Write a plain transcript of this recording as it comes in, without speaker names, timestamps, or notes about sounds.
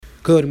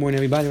Good morning,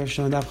 everybody. Rosh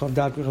Hashanah Daf Chav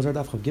Daf Chazar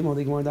Daf Chav Gimel.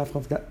 The Gemara Daf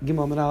Chav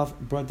Gimel Manalef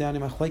brought down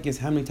in Machlekes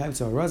how many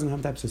types of razim, how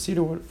many types of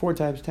cedar, 4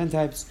 types, 10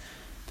 types.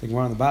 The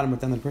Gemara on the bottom, but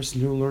then the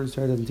person who learns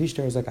Torah doesn't teach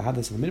Torah is like a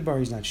hadith in the midbar.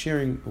 He's not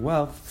sharing the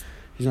wealth.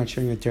 He's not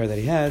sharing the Torah that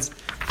he has.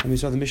 And we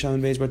saw the Mishnah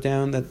and Beis brought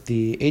down that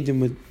the Edom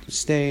would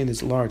stay in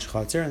this large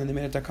chatzar, and then they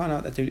made a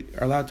takana that they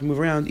are allowed to move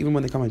around even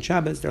when they come on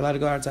Shabbos. They're allowed to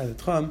go outside the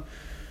Tchum.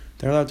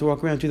 They're allowed to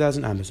walk around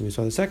 2,000 amos. And we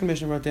saw the second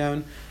Mishnah brought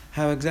down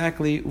how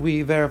exactly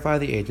we verify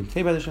the Edom.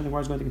 Today, by the Shem, the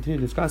Gemara is going to continue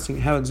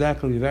discussing how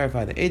exactly we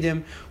verify the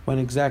Edom, when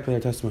exactly our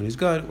testimony is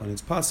good, when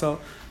it's pasal.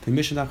 The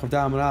Mishnah Daf Chav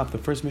Daf, the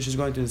first Mishnah is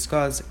going to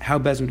discuss how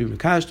Bezin would do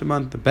Mekadosh the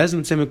month, the Bezin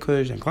would say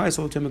Mekadosh, and Klai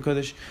Yisrael would say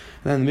Mekadosh.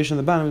 And then the Mishnah on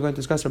the bottom, we're going to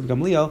discuss Rabbi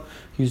Gamliel,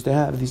 who used to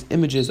have these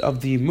images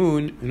of the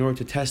moon in order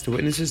to test the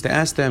witnesses, to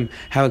ask them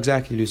how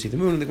exactly do you see the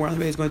moon. And the Gemara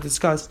is going to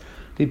discuss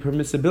the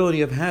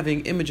permissibility of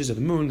having images of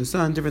the moon, the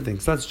sun, different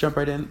things. So let's jump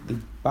right in. The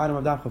bottom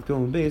of Daf Chav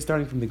Gimel Beis,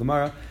 starting from the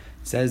Gemara.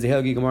 Says the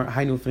Helgi Gemara,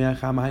 Hainu L'fnei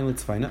Chama, Hainu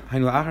L'tzfayna,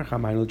 Hainu L'achar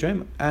Chama, Hainu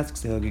L'dreima.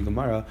 Asks the Helgi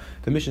Gemara.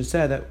 The Mishnah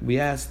said that we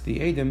asked the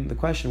Edom, the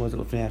question was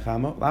L'fnei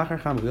Chama, L'achar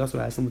Chama. We also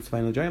asked them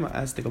L'tzfayna L'dreima.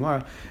 Asked the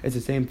Gemara, it's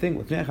the same thing.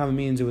 L'fnei Chama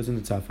means it was in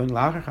the Tzafon,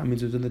 L'achar Chama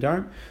means it was in the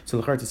Darm. So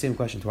l'char it's the same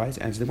question twice.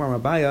 Answer the Gemara,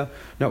 Mabaya.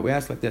 No, we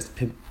asked like this: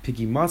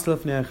 Pigi Mas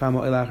L'fnei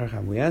Chama, L'achar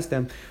Chama. We asked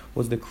them,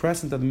 was the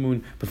crescent of the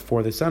moon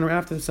before the sun or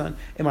after the sun?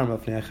 If he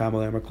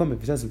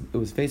says it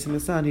was facing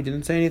the sun, he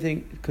didn't say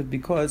anything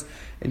because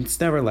it's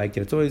never like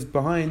it. It's always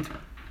behind.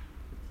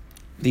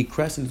 The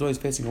crescent is always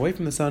facing away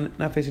from the sun,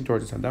 not facing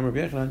towards the sun. Because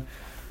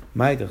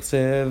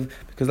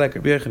like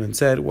Rabbi Yochanan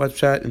said, what's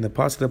shot in the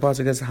pasuk? The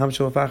pasuk is Ham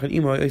Shalafach and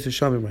Imo Yisrael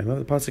Shamim Rema.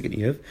 The pasuk in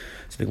Eiv.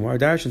 So the Gemara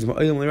Darshans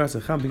Ma'olim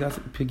Leirasa Cham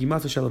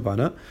Pigimasa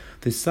Shalavana.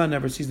 The sun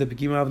never sees the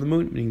pigima of the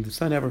moon, meaning the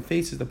sun never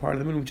faces the part of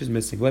the moon which is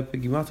missing. Like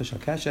Pigimasa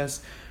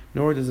Shalkashas,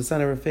 nor does the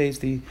sun ever face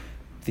the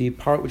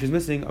part which is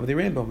missing of the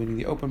rainbow, meaning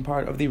the open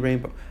part of the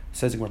rainbow. It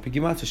says the reason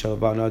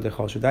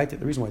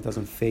why it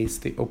doesn't face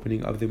the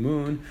opening of the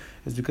moon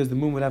is because the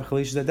moon would have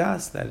chalish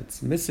zadas, that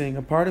it's missing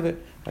a part of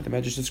it. Like the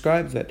Medrash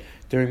describes that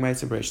during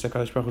Ma'aseh Bereishis,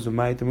 HaKadosh Baruch Hu was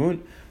mayit the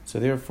moon, so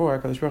therefore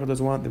HaKadosh Baruch Hu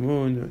doesn't want the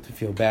moon to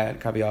feel bad,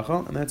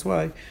 kaviyachal, and that's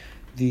why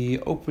the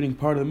opening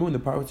part of the moon, the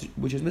part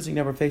which is missing,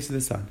 never faces the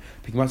sun.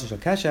 And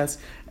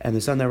the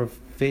sun never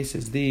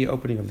faces the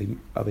opening of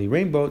the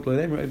rainbow. So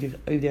that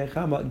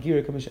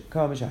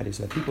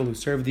people who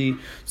serve the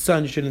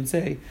sun shouldn't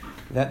say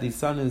that the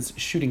sun is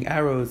shooting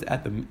arrows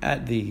at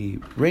the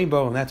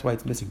rainbow, and that's why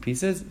it's missing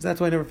pieces. So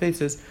that's why it never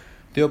faces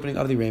the opening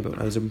of the rainbow. Now,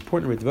 there's an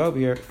important ritva over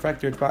here. I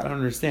don't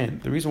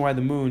understand the reason why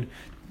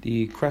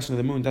the crescent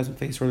of the moon doesn't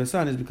face toward the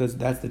sun is because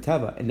that's the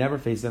teva. It never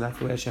faces, and that's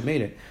the way Hashem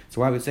made it.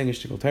 So why we're saying a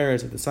shtickle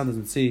terrorist that the sun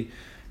doesn't see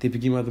the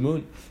pigima of the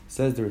moon?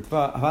 Says the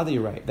Ritva, Havada,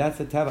 you're right. That's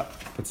the teva.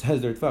 But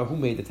says the Ritva, who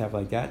made the teva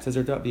like that? Says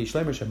the Ritva, the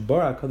Yishlemer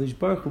Shabara Kadosh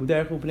Baruch Hu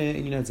Derech Upnei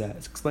Inyanzeh.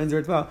 Explains the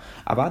Ritva,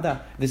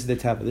 Avada. This is the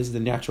teva. This is the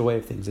natural way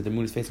of things, that the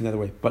moon is facing the other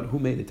way. But who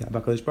made the teva?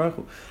 Kadosh Baruch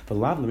Hu. The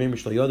Lav Lemeim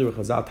Shlo Yoder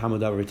Chazal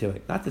Tamodav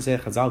Retilei. Not to say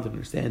Chazal didn't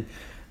understand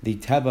the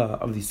teva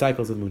of the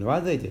cycles of the moon.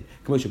 Why they did?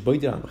 K'moshe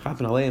Boidir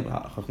Chafen Aleim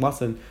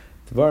Chachmasan.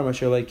 The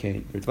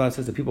Ritva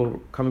says that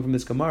people coming from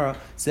this Gemara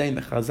saying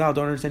that Chazal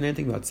don't understand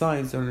anything about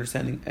science, don't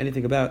understand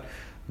anything about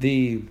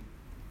the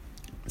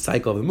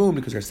cycle of the moon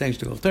because they're saying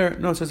Shtickle Ter.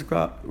 No, says the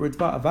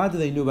Ritva, Avada,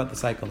 they knew about the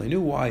cycle. They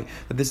knew why,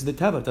 that this is the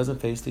Teva, it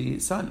doesn't face the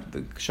sun. The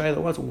Shaila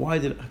was, why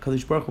did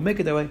HaKadosh Baruch Hu make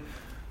it that way?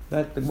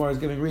 That the Gemara is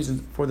giving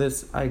reasons for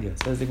this idea.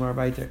 Says the Gemara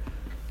right there.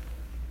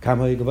 That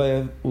we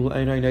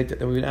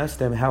would ask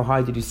them, how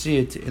high did you see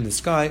it in the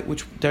sky?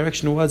 Which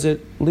direction was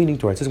it leaning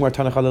towards? One Bryce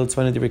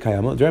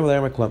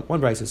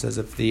says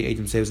if the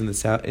Edom says in the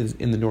south, is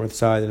in the north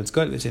side, then it's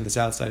good. If they say in the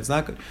south side, it's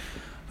not good.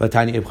 But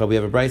we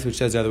have a Bryce which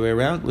says the other way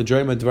around. Says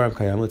when we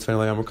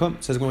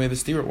have a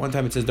stira, one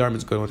time it says Dharma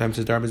is good, one time it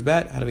says Dharma is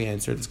bad. How do we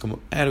answer this?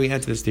 How do we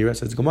answer this stira?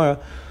 Says Gemara.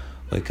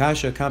 It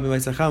depends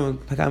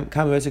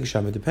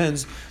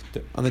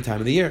on the time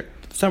of the year.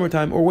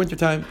 Summertime or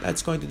wintertime,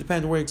 that's going to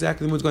depend where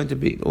exactly the moon's going to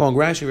be. Along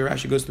Rashi, where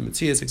Rashi goes to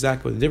Metzias,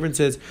 exactly what the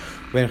difference is.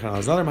 The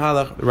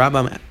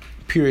Rambam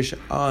Pirish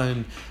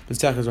on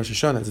Mitzvahs Rosh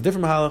Hashanah is a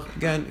different mahalach.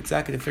 Again,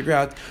 exactly to figure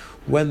out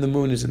when the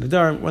moon is in the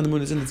Dharm, when the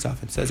moon is in the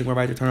Tzaf. It says in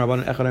Gemara,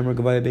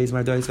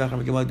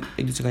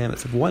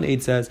 if one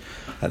aid says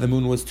that the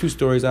moon was 2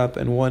 stories up,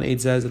 and one aid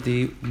says that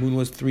the moon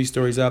was 3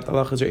 stories up, the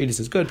halachas are 80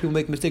 is good. People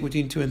make a mistake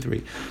between 2 and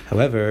 3.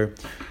 However,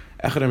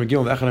 however,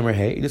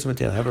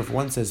 if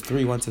one says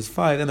 3, one says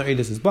 5, then their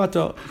edus is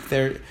batal.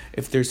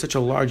 If there's such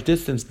a large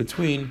distance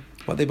between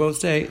what they both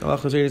say,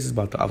 however, says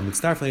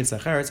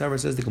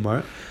the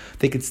Gemara,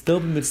 they could still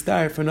be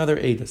mitzvah for another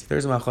edus.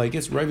 There's a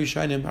machlokes, Rav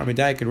Yishayim,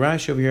 Armedayik, and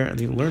Rashi over here, and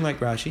they learn like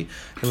Rashi.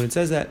 And when it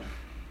says that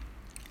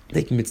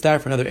they can mitzvah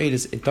for another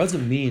edus, it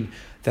doesn't mean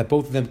that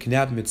both of them can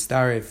have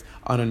mitzvah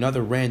on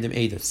another random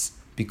edus.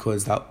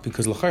 Because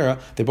l'chera,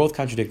 they're both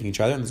contradicting each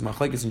other, and there's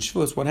machlekes and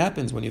shvuos. What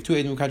happens when you have 2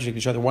 edim who contradict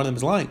each other? One of them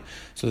is lying.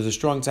 So there's a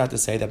strong tzad to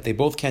say that they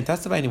both can't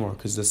testify anymore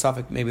because the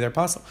suffix maybe they're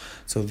apostle.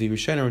 So the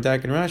Rishonim,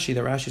 Radak, and Rashi,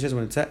 that Rashi says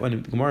when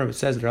the Gemara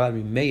says that they're allowed to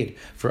be made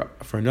for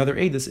another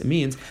aid, it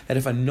means that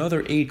if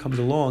another aid comes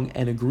along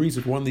and agrees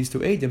with one of these 2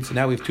 edim, so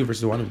now we have 2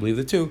 versus 1 and believe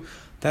the 2.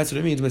 That's what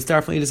it means. In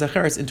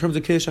terms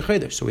of Kiddush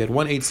HaChedesh. So we had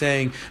one aid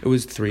saying it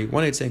was 3,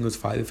 one aid saying it was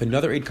 5. If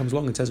another aid comes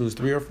along and says it was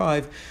 3 or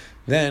 5,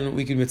 then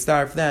we can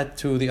mitzdarf that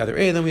to the other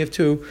aid. Then we have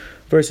 2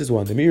 versus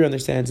 1. The Meir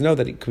understands no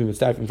that it could be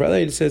mitzdarf for other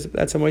aid. It says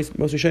that's how most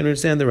Rishonim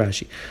understand the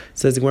Rashi. It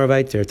says the Gemara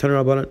Vayter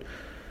Tanur Rabbanan.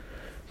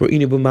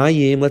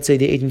 Let's say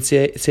the agents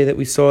say that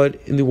we saw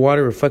it in the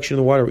water, reflection of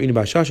the water.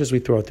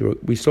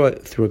 We saw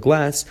it through a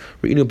glass.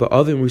 We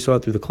saw it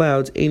through the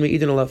clouds. Meaning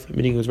it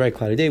was a very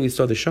cloudy day. We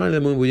saw the shine of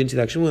the moon. We didn't see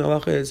the actual moon.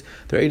 Allah is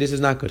their edus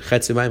is not good.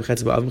 Let's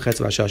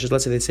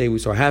say they say we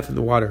saw half in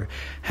the water,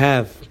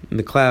 half in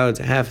the clouds,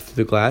 half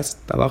through the glass.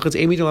 Allah is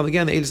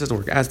again. The edus doesn't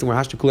work. Ask them where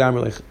ask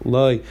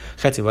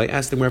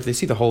them where if they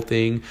see the whole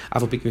thing.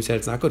 Afal said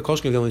it's not good.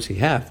 They only see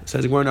half.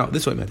 Says no,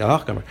 this way meant.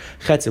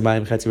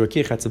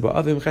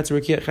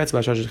 No,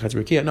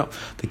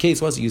 the case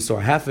was that you saw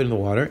half of it in the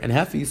water, and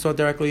half of it you saw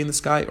directly in the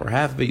sky, or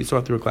half of it you saw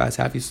through a glass,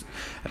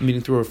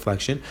 meaning through a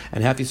reflection,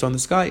 and half you saw in the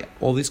sky.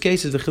 All these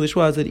cases, the chiddush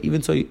was that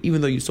even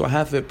though you saw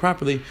half of it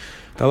properly,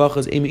 the halacha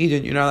is emi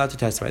idin, you're not allowed to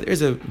testify.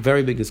 There's a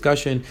very big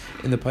discussion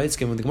in the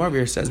Paiskim when the Gemara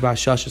here says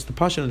ba'ashashas. The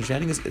Pasha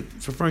understanding is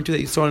it's referring to that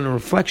you saw it in a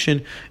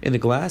reflection in the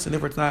glass, and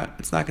therefore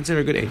it's not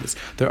considered a good edus.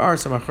 There are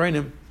some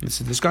achrayim,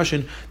 this is a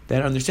discussion,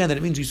 that understand that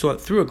it means you saw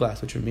it through a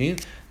glass, which would mean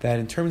that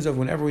in terms of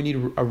whenever we need a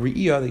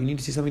re'iyah, that you need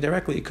to see something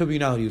directly, it could be you're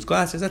not allowed to use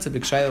glasses. That's a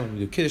big shayla when we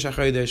do kiddush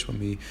hachodesh, when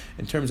we,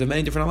 in terms of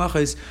many different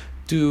halachas,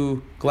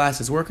 do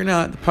glasses work or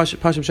not? The Pashim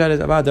shayla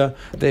abada,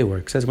 they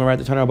work. Says Gemara at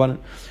the Tanur Rabbanan.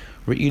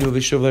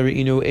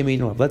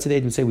 Let's say they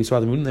didn't say we saw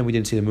the moon, and then we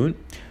didn't see the moon.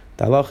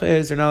 The halacha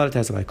is they're not allowed to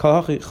testify.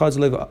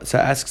 So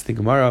asks the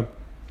Gemara.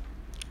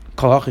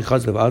 Ask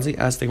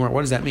the Gemara,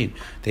 what does that mean?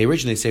 They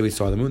originally say we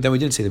saw the moon, then we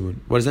didn't see the moon.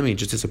 What does that mean? It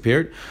just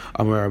disappeared?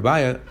 So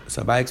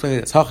Abaya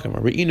explained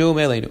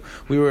it.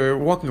 We were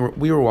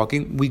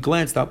walking, we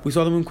glanced up, we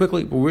saw the moon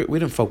quickly, but we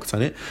didn't focus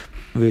on it.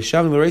 And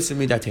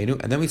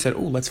then we said,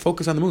 let's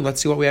focus on the moon,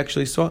 let's see what we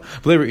actually saw.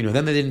 Then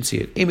they didn't see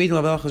it. Why?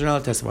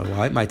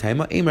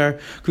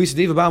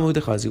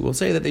 We'll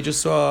say that they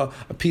just saw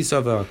a piece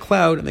of a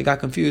cloud and they got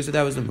confused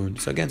that was the moon.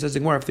 So again, says the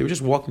Gemara, if they were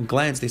just walking,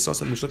 glance, they saw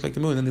something which looked like the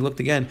moon, then they looked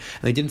again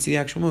and they didn't see the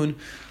actual moon,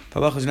 the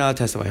halacha is not allowed to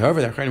testify.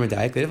 However,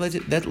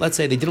 let's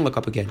say they didn't look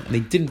up again and they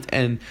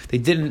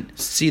didn't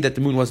see that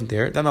the moon wasn't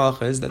there. Then the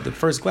halacha is that the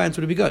first glance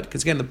would be good,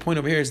 because again the point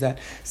over here is that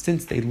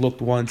since they looked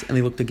once and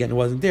they looked again, it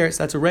wasn't there.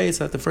 So that's a ray.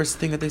 So that the first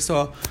thing that they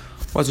saw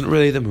wasn't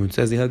really the moon.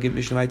 Says the Helgim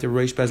Mishnah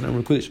Reish Bezin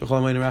Mekudesh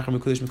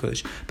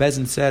Mekudesh.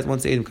 Bezin says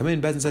once the Edom come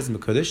in, Bezin says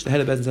Mekudesh. The head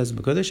of Bezin says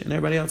Mekudesh, and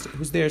everybody else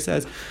who's there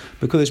says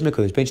Mekudesh.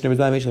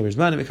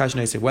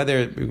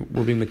 Whether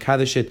we're being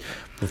Mekadesh it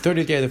the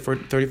 30th day or the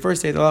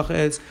 31st day, the halacha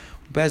is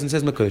Bezin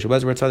says Mekudesh.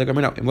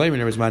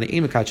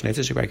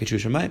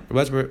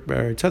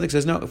 Tzaddik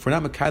says no. If we're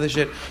not Mekadesh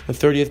it the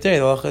 30th day,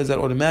 the halacha is that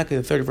automatically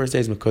the 31st day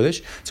is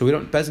Mekudesh. So we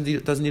don't.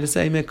 Bezin doesn't need to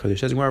say Mekudesh.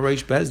 Says Gemara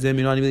Reish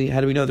Bezin.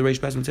 How do we know the Reish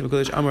Bezin say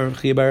Mekudesh? Amar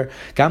Chibar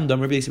Gamdam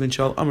Rabbi Yisrael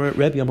Shal Amar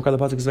Rabbi Amar Kala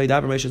Pasuk Zvei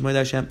Davar Moshe Zmei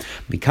Hashem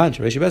Mikan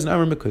Reish Bezin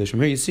Amar Mekudesh.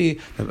 From here you see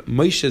that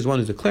Moshe is one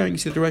who's declaring. You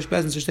see that the Reish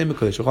Bezin should say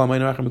Mekudesh.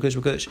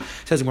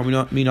 Says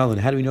Gemara Minalin.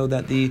 How do we know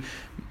that the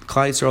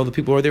Klal Yisrael, the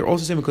people who are there,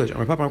 also say Mekudesh?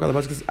 Amar Papa Amar Kala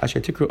Pasuk Asher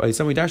Tikru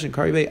Ayisam Darshan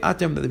Karibei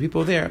Atem, that the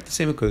people there have to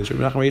say Mekudesh.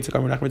 Rabbi Nachman Yitzchak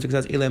Amar Nachman Yitzchak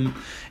says Ilem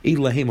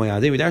Ilahem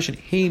Mayadei Darshan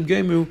Heim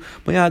Gemru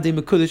Mayadei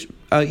Mekudesh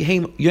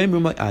Heim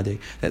Yemru Mayadei,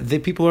 that the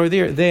people who are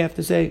there, they have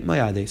to say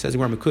Mayadei. Says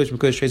Gemara Mekudesh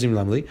Shezim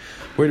Lamli.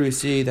 Where do we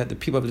see that the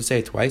people have to say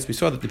it twice? We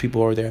saw that the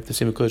people who are there have to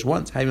say Mekudesh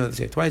once. How do you know that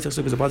they say it twice?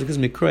 Because the pasuk is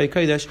Mikroi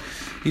Kodesh.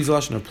 He's a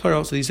lashon of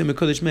plural, so you say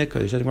Mekudesh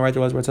Mekudesh. Says Gemara right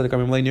there was where Tzaddik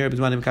Amar Mlei Nir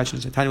Bizman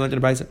Mekachin Tiny went to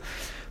the Brisa.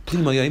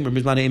 Plima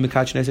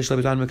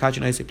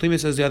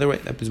says the other way.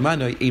 That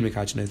Bismano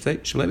Mekachin say.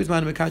 Shalei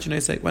Bismano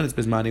Mekachin say. When it's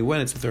Bismani,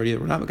 when it's the 30th,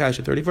 we're not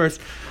Mekachin 31st.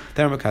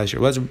 Then we're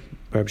Mekachin.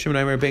 Rabbi Shimon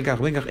Aimer Benkach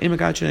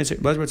Mekachin say.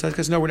 Blazber says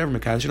because no, we're never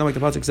Mekachin. Not like the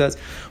pasuk says.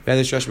 We had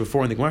this discussion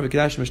before in the Gemara.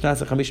 Kidash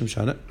Mishnasa Chamishim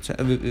Shana.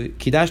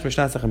 Kidash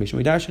Mishnasa Chamishim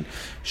Midarshin.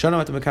 Shana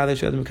at the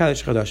Mekadesh at the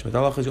Mekadesh Chadash. But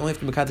Allah is you only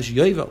have to Mekadesh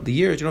Yovel the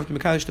years. You don't have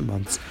to Mekadesh the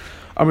months.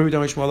 Amar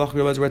Midash Malach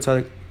realized where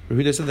Tzaddik.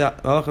 Rabbi said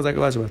that Allah is like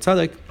where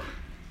Tzaddik,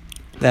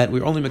 that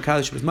we're only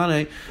Mekadesh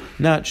Bismane,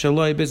 not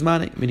Shaloi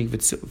Bismane, meaning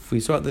if we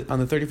saw it on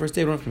the 31st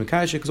day, we don't have to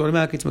Mekadesh because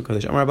automatically it's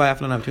Mekadesh. Amar Abai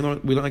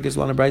Afnan, we don't like this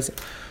one in Brisa.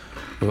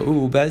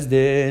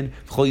 Bezdin,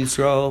 Chol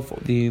Yisrael,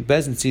 the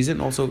Bezdin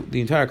season, also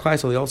the entire class,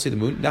 so they all see the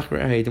moon.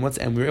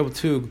 And we were able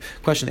to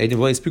question the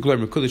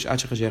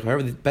Edim.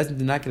 However, the Bezdin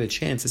did not get a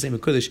chance to say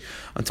Mekudesh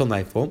until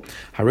nightfall.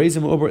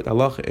 Harazim Ober, the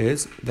halacha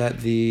is that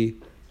the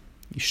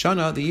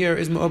Shana, the year,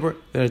 is Ma'ober,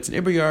 that it's an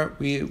Ibriyar.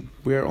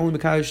 We are only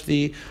Mekadesh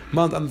the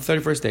month on the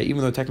 31st day,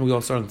 even though technically we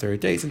all start on the 30th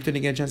day. Since we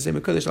didn't get a chance to say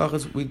Mekadesh,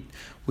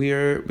 we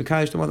are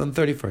Mekadesh the month on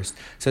the 31st. It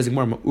says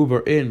more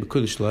Ma'uber in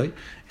Mekudesh Loi.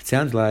 It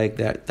sounds like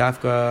that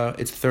Dafka,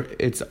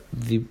 it's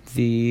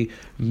the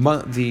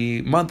month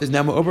is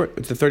now Ma'ober,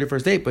 it's the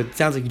 31st day, but it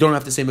sounds like you don't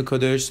have to say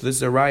Mekudesh. So this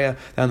is a Raya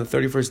that on the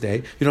 31st day,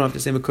 you don't have to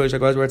say Mekudesh,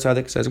 like where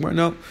Tzaddik says more,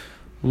 no,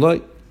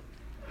 Loi.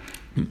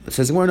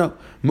 Says the Gemara, no.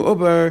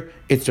 Mu'ober,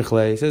 it's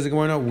Rechle. Says the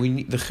Gemara, no.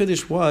 The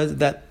Chiddush was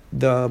that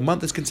the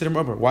month is considered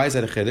Mu'ober. Why is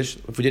that a Chiddush?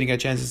 If we didn't get a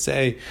chance to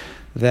say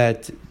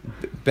that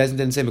Bezin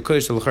didn't say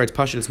Mekudesh, so L'char it's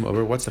Pashut, it's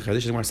over. What's the Chedesh?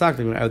 It's more Sak.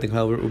 I would think,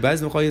 however,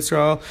 Ubezin Chol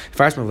Yisrael,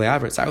 Farsma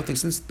V'le'avrit. So I would think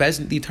since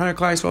Bezin, the entire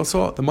Klal Yisrael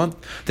saw the month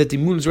that the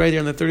moon is right there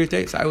on the 30th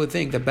day, so I would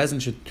think that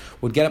Bezin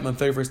would get up on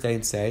the 31st day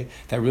and say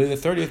that really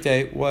the 30th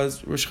day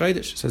was Rosh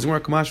Chodesh. Says more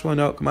Kamashma,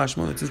 no,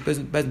 Kamashma. Since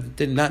Bezin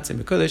did not say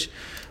Mekudesh,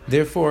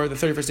 therefore the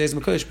 31st day is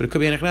Mekudesh, but it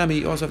could be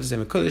Enechnami, you also have to say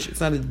Mekudesh. It's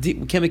not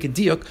we can't make a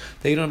diuk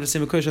that you don't have to say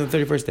Mekudesh on the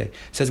 31st day.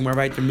 Says more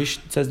right,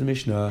 says the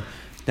Mishnah.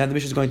 Now the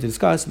Mishnah is going to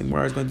discuss, the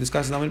Gemara is going to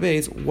discuss in Lamed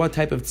Beis what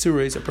type of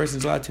tzuras a person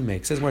is allowed to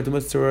make. It says more the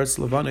tzuras,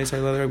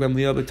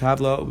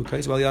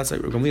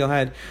 Gamliel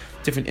had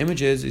different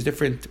images, these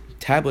different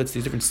tablets,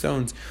 these different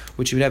stones,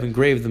 which he would have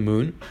engraved the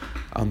moon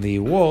on the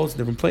walls,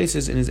 different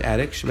places in his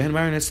attic. So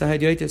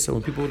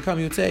when people would come,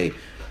 he would say,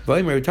 he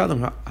would tell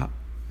them,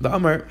 he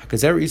would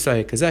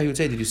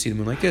say, did you see the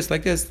moon like this,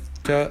 like this?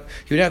 He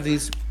would have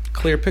these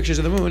clear pictures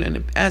of the moon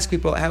and ask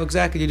people how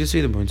exactly did you see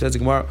the moon. Says the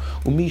Gemara,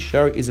 Umi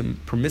is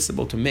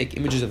permissible to make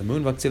images of the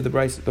moon. The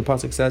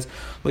pasuk says,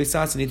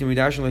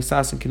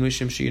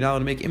 you're not allowed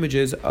to make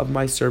images of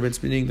my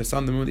servants, meaning the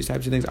sun, the moon, these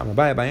types of things.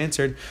 Abai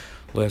answered,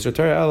 Abai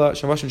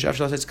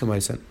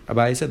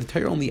said the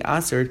Torah only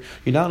answered,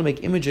 you're not allowed to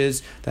make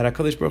images that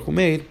HaKadosh Baruch Hu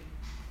made,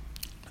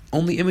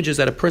 only images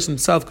that a person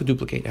himself could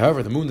duplicate.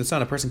 However, the moon, the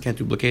sun, a person can't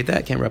duplicate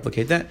that, can't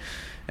replicate that,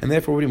 and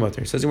therefore, what do you want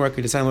there? It says in work,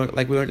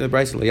 like we learned in the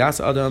Brisa,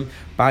 Layas Adam,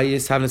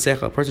 Bayis Tavnas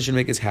a person should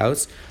make his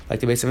house like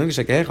the base of English,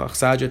 like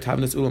Achsadja,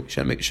 Tavnas Ulam.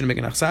 Shouldn't make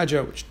an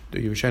Achsadja, which the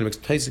Yerushalmi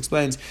place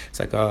explains. It's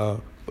like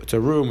it's a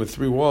room with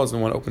three walls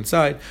and one open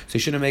side. So you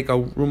shouldn't make a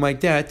room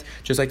like that,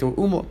 just like the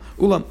ulam.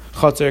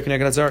 Chatzar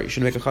Keneged Azar. You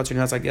shouldn't make a chatzar in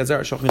your house like the Azar.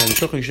 Shochan and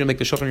Shochan. You shouldn't make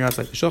the Shochan in your house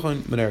like the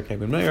Shochan. Menorah can't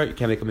be Menorah. You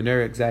can't make a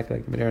Menorah exactly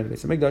like the Menorah in the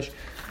base of Mikdash.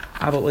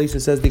 Aval Leisa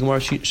says the Gemara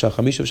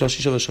Shachamishav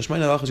Shashishav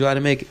Shashmaina Lachas. You got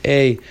to make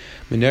a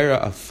menorah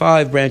of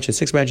 5 branches,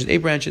 6 branches, 8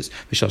 branches.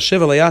 V'shal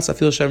Shiva Layasa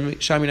Fil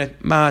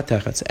Shaminat Ma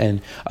Techatz,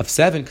 and of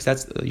 7, because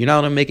that's you're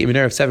not going to make a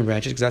menorah of 7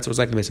 branches, because that's what it's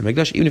like in the base of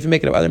Mikdash. Even if you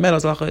make it of other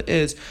metals, Lacha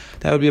is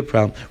that would be a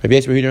problem. Rabbi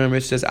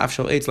Yehuda says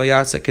Afshal Eitz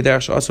Layasa Keder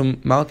Shasum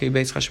Malki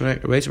Beis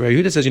Chashmonai. Rabbi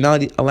Yehuda says you're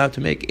not allowed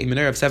to make a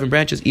menorah of 7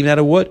 branches, even out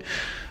of wood.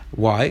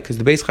 Why? Because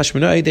the base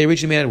Chashmonai, they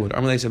originally made out of wood.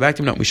 Amalei said back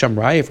to him, no, Misham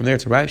Raya, from there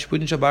to Raya,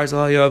 Shpudin Shabar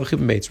Zalayav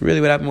Chibim Bates.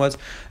 Really what happened was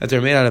that they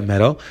were made out of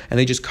metal, and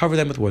they just covered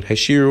them with wood.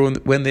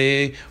 Heshiru, when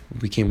they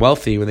became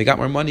wealthy, when they got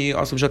more money,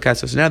 Asam Shal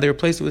Kasef, so now they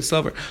replaced it with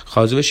silver.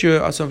 Chazu Heshiru,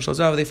 Asam Shal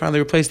Zav, they finally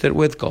replaced it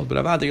with gold. But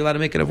Avad, you're allowed to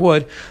make it of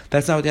wood.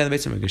 That's not what they had in the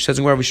base of Mikdash. It says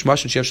in where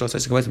Vishmash and Shev Shal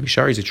says,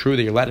 is it true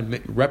that you're allowed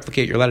to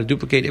replicate, you're allowed to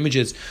duplicate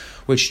images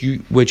which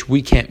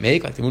we can't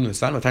make, like the moon and the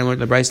sun? By the time we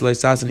learned the Brisa,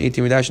 Leisasan,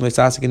 18 Redash,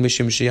 Leisasan, and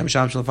Mishim, Shiyam,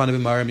 Sham, Shalafan,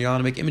 and Marim, you're allowed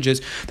to make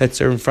images that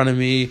serve in front of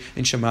me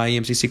in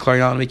Shemayim, so you see clearly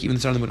you're not allowed to make even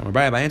the sun and the moon.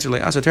 I answered, I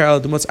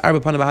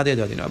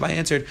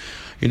answered,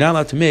 you're not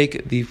allowed to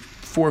make the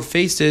 4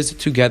 faces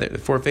together, the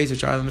 4 faces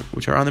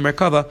which are on the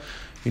Merkava.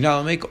 You're not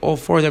allowed to make all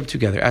 4 of them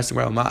together. Ask the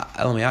Gemara,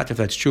 if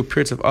that's true,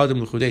 Pirtz of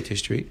Adam L'chudei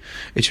Tishtri,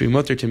 it should be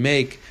mutter to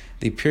make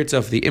the pirtz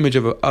of the image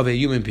of a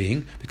human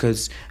being,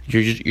 because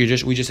we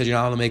just said you're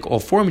not allowed to make all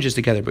 4 images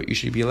together, but you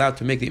should be allowed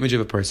to make the image of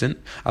a person.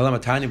 Allah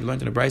Matani, we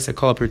learned in the Brisa,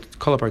 Kol apart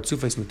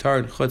Tzufais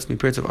Mutar Chutz Mi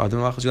Pirtz of Adam.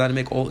 You're allowed to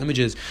make all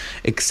images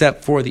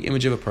except for the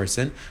image of a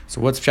person. So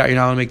what's pshat? You're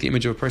not allowed to make the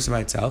image of a person by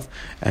itself.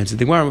 And so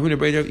the Gemara Ravuna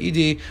Breder of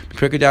Idi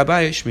Pirkei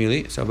Abaya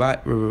Shmili. So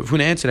Ravuna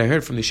answered, I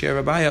heard from the Share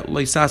of Abaya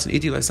Leisasan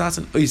Idi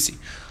Leisasan Oisi.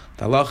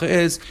 The halacha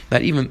is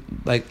that even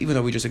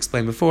though we just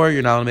explained before,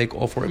 you're not allowed to make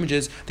all 4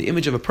 images. The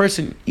image of a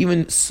person,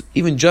 even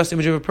just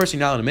image of a person,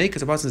 you're not allowed to make,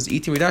 because the person is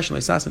eating ridash and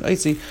leisas and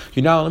oisi.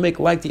 You're not allowed to make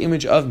like the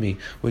image of me,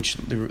 which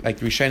like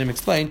the Rishonim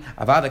explained.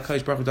 Avada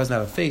Kadosh Baruch Hu doesn't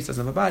have a face,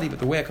 doesn't have a body, but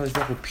the way Kadosh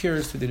Baruch Hu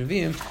appears to the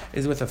Nevi'im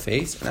is with a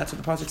face, and that's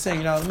what the pasuk is saying.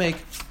 You're not allowed to make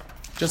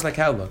just like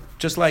how I look,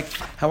 just like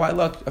how I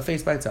look, a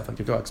face by itself. Like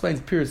the Torah explains,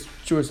 appears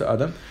true to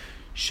Adam.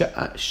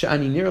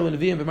 Shani near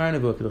Leviim b'mar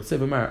nebuk. It'll say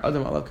b'mar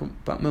Adam Allah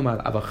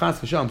b'mar. Ava chas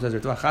v'sham says there.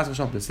 Chas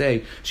v'sham to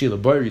say Sheila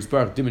Boris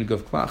Baruch Dimin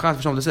Gov. Chas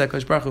v'sham to say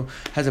Kadosh Baruch Hu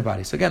has a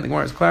body. So again, the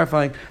Gemara is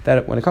clarifying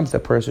that when it comes to a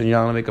person, you're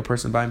not going to make a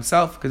person by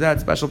himself, because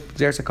that's special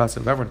Xersa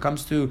Kasav. However, when it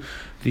comes to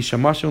the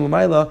Shamashim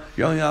L'mayla,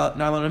 you're only not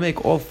allowed to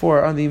make all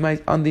 4 on the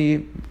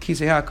Kisei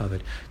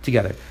HaKavod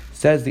together.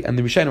 Says the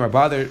Rishonim are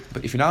bothered,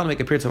 but if you're not allowed to make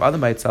a pirtz of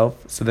Adam by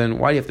itself, so then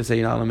why do you have to say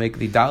you're not allowed to make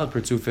the Dalet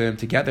Pirtzufim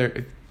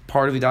together?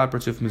 Part of the Dalet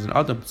Pirtzufim is an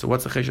Adam. So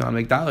what's the Chesh to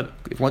make Dalet?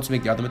 If once you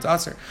make the Adam, it's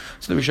Aser.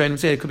 So the Rishonim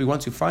say it could be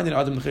once you find an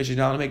Adam, the Chesh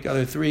to make the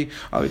other 3.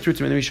 I'll be true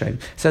to the Rishonim.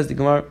 Says the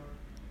Gemara.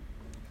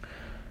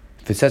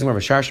 If it says more of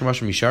a Shar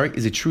Shemashim Misharik,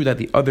 is it true that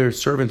the other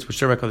servants which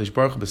serve HaKadosh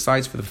Baruch Hu,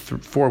 besides for the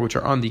 4 which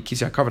are on the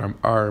Kisei HaKavod,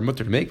 are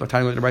mutter to make? If I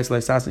find him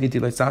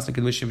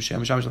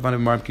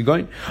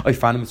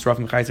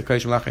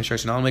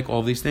make all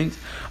of these things,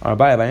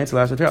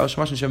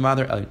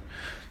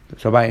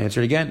 so I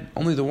answered again,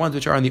 only the ones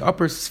which are in the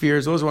upper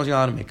spheres, those are the ones you're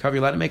allowed to make. However,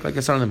 you're allowed to make like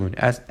the sun and the moon.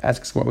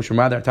 Asks which are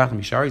Madar Tachim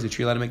Mishari, is it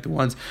true you're allowed to make the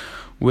ones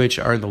which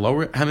are in the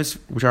lower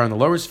hemisphere, which are in the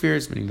lower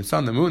spheres, meaning the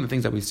sun, the moon, the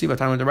things that we see by the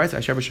time of the right,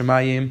 Asher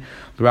B'Shamayim,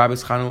 the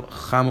rabbis Chamu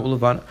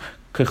Ulavan,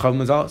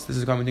 This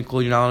is going to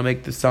include you're not allowed to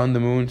make the sun, the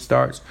moon,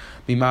 stars.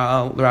 You're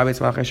not allowed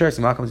to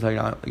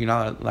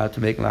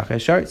make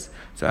malachei.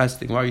 So as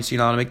the Gemara, you see you're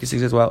not allowed to make these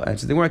things as well. And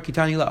so the Gemara,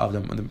 kitani la of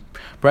them. When the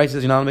Bride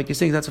says you're not allowed to make these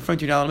things, that's referring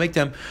to you're not allowed to make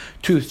them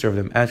to serve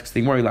them. Asks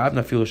the Gemara,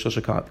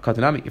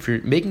 if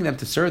you're making them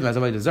to serve them as a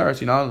way to zar,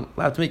 so you're not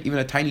allowed to make even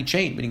a tiny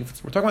chain. Meaning,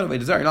 if we're talking about a way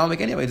to zar, you're not allowed to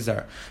make any way to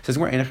zar. Says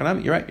you're right, you're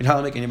not allowed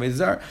to make any way to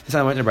zar. This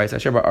time I went to Bride.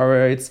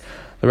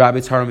 The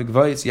rabbits haram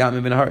mikvayis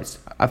yamim ben hearts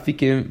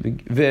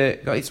afikim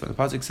v'gais. When the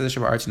pasuk says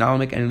you're not allowed to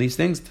make any of these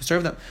things to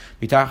serve them.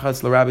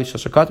 Mitachas l'rabbis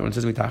shashakat. When it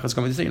says mitachas,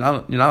 coming to say you're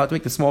not allowed to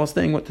make the smallest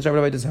thing what to serve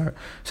the way to zar.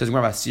 Says more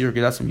about sir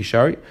gedas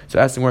mishari. So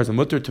asking where is the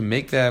mutter to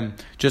make them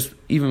just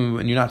even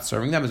when you're not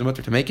serving them, is a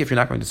mutter to make it if you're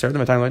not going to serve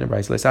them. At time like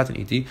Bride, leisatan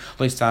iti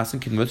leisasin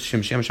kidmut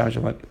shem shem sham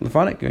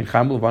lefanik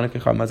chamul lefanik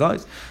cham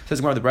mazais.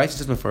 Says more the Bride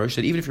says first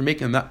that even if you're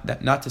making them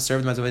not to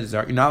serve them as a way to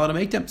zar, you're not allowed to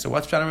make them. So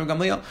what's Pshat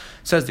Gamliel?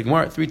 Says the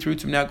Gemara 3 through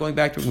 2. Now going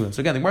back to Gamliel.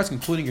 So again, the Gemara is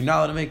concluding you're not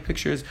allowed to make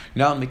pictures,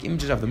 you're not allowed to make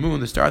images of the moon,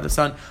 the star, the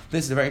sun.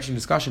 This is a very interesting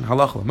discussion.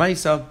 Halacha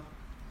l'maisa.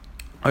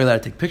 Are you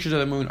allowed to take pictures of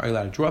the moon? Are you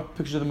allowed to draw up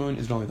pictures of the moon?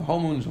 Is it only the whole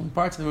moon? Is it only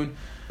parts of the moon?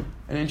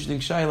 An interesting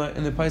shaila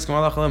in the place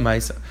halacha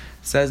l'maisa.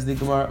 Says the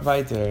Gemara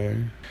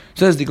weiter.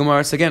 Says the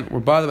Gemara, so again,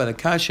 we're bothered by the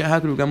kasha. How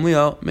could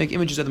Gamliel make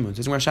images of the moon?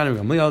 Says the Gemara,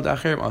 Gamliel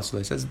da'acherim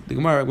also. Says the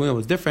Gemara, Gamliel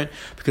was different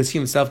because he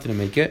himself didn't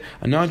make it.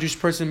 A non-Jewish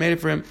person made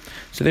it for him.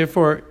 So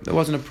therefore, there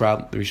wasn't a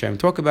problem. The Rishonim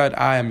talk about,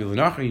 I am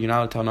Yulanacher, you're not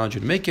allowed to tell a non-Jew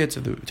to make it. So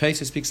the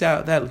Taisa speaks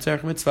out that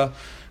l'tzarech mitzvah.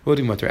 What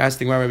do you want?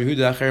 Asking Rabbi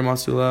Yehuda da'acherim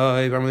also,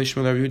 Rabbi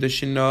Yehuda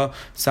shinna,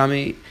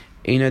 Sami,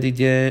 Eina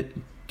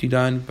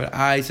Didan, but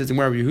says the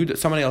Rabbi Yehuda,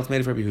 somebody else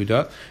made it for Rabbi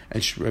Yehuda,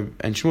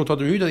 and Shmuel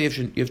told Rabbi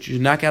Yehuda you have to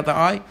knock out the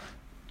eye.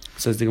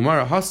 Says the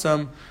Gemara,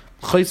 Hassam,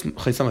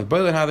 Chaysam like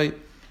Boiler have it.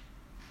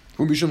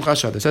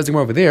 Says the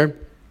Gemara over there, it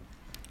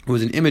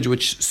was an image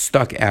which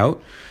stuck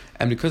out,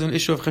 and because of an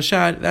issue of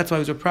chashad, that's why it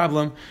was a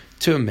problem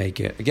to make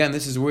it. Again,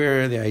 this is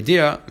where the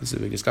idea, this is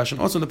a big discussion,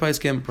 also in the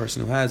Paiskim, a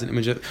person who has an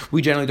image of,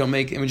 we generally don't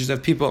make images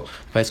of people.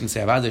 The Paiskim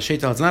say, Avada,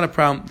 Shaitan, it's not a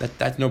problem,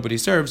 that nobody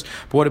serves.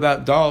 But what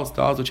about dolls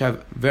which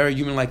have very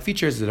human-like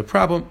features, is it a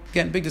problem?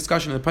 Again, big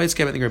discussion in the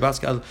Paiskim, I think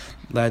Rabbi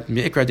that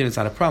Me'ikra din, it's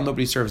not a problem,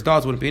 nobody serves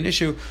dolls, wouldn't be an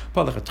issue.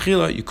 But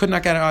you could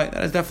not get an eye,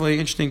 that is definitely an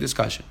interesting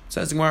discussion.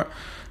 Says the Gemara.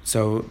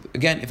 So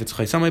again, if it's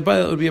chaysamay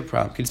bayil, it would be a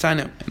problem. And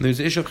there's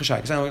the issue of chashai.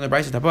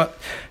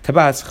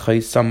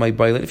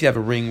 If you have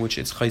a ring which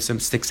its chaysam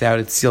sticks out,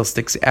 its seal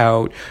sticks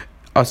out,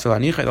 you're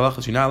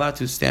not allowed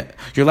to stamp.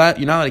 You're not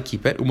allowed to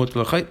keep it.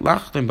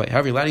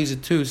 However, you're allowed to use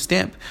it to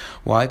stamp.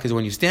 Why? Because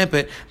when you stamp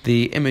it,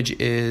 the image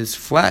is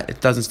flat. It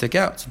doesn't stick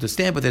out. So to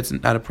stamp it, it's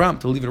not a problem.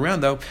 To leave it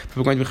around, though,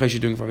 people are going to be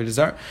chayshah doing for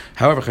Avodah.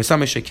 However, if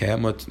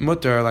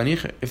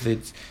the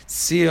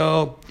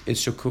seal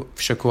is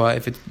shakua,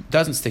 if it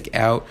doesn't stick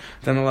out,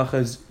 then Allah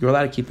is you're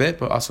allowed to keep it.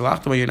 But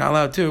asalachta, you're not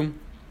allowed to.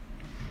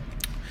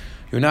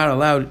 You're not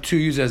allowed to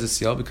use it as a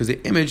seal because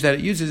the image that it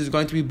uses is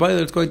going to be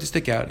boiler, it's going to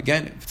stick out.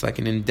 Again, if it's like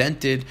an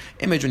indented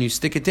image, when you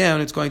stick it down,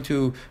 it's going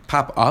to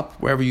pop up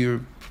wherever you're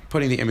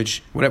putting the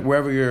image,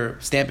 wherever you're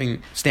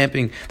stamping the stamp,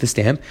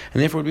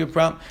 and therefore it would be a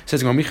problem. It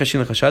says, the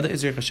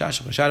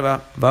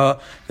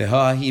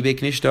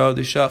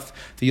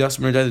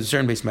Yasmer died, the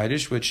certain base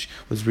Madish, which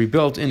was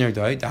rebuilt in their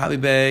day, the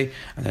Habibay,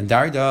 and then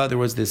Darda, there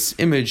was this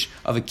image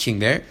of a king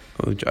there,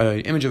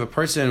 an image of a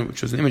person,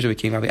 which was an image of a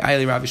king. Asked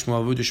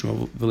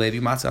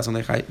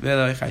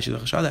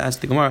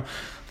the Gemara,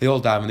 they all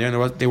died in there, and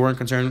they weren't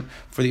concerned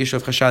for the issue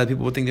of chashad.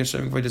 People would think they're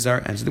serving for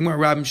desire. And so the Gemara,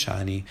 Rabbim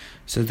Shani.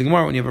 So the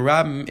Gemara, when you have a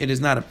Rabbim, it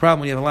is not a problem.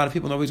 When you have a lot of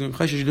people, nobody's going to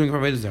chashish, you're doing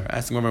for desire.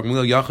 Asking Gemara,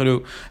 Gamliel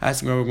Yacharu.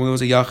 Asking Gemara, Gamliel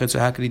was a Yachid, so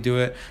how could he do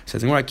it?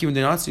 Says the Gemara, Kivin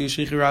the Nazi,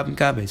 Shrichi Rabbim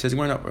Kabe. Says the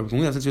Gemara,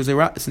 Gamliel, since he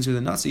was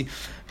a Nazi,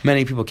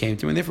 many people came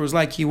to him, and therefore it was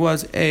like he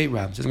was a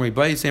Rabbim. Says the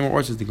Gemara, same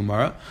or says the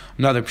Gemara.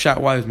 Another pshat,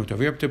 why was moved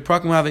over here to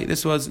Prakum.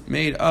 This was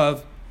made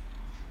of.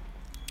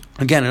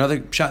 Again,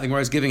 another shot the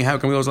Gemara is giving how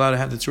Gamliel was allowed to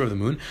have the tour of the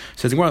moon.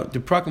 Says the Gemara, the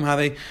Prakum Have,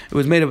 it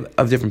was made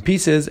of different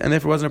pieces, and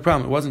therefore it wasn't a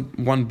problem. It wasn't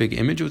one big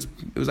image. It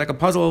was like a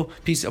puzzle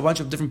piece, a bunch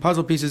of different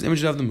puzzle pieces,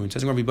 images of the moon.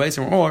 Says the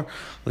Gemara, or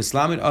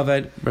L'Islamid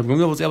Aved, Rabbi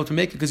Gamliel was able to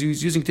make it because he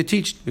was using it to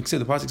teach. The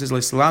pasuk says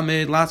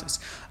L'Islamid Lasis,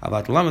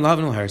 Avat Lamed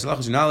Lavin L'Haris.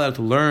 You're not allowed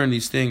to learn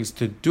these things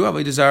to do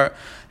Avodah Zarah.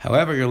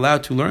 However, you're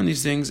allowed to learn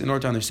these things in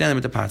order to understand them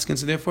at the pasuk.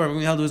 So therefore,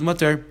 Rabbi Gamliel was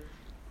mutter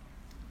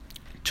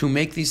to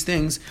make these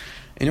things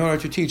in order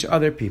to teach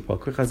other people.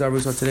 Quick Chazar we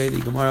saw today,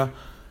 the Gemara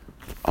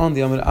on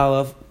the Amud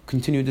Aleph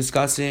continue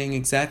discussing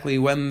exactly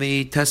when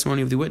the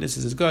testimony of the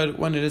witnesses is good,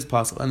 when it is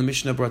possible. And the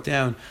Mishnah brought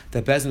down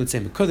that Bezin would say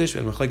Mekudesh,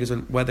 and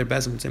whether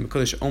Bezin would say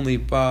Mekudesh only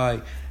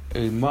by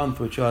a month,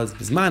 which was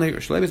Bismanik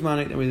or Shalei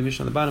Bismanik. And we the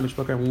Mishnah on the bottom, which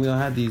when we all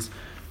had these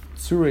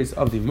surahs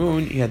of the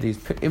moon, he had these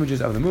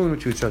images of the moon,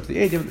 which he would show to the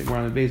Eidim. The Gemara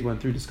on the base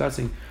went through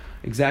discussing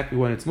exactly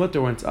when it's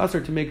mutter, when it's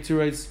asr to make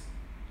surahs.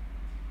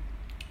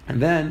 And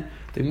then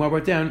the Gemara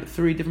brought down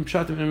 3 different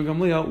pshatim in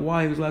Gamliel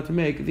why he was allowed to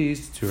make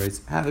these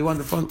surahs. Have a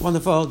wonderful,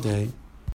 wonderful day.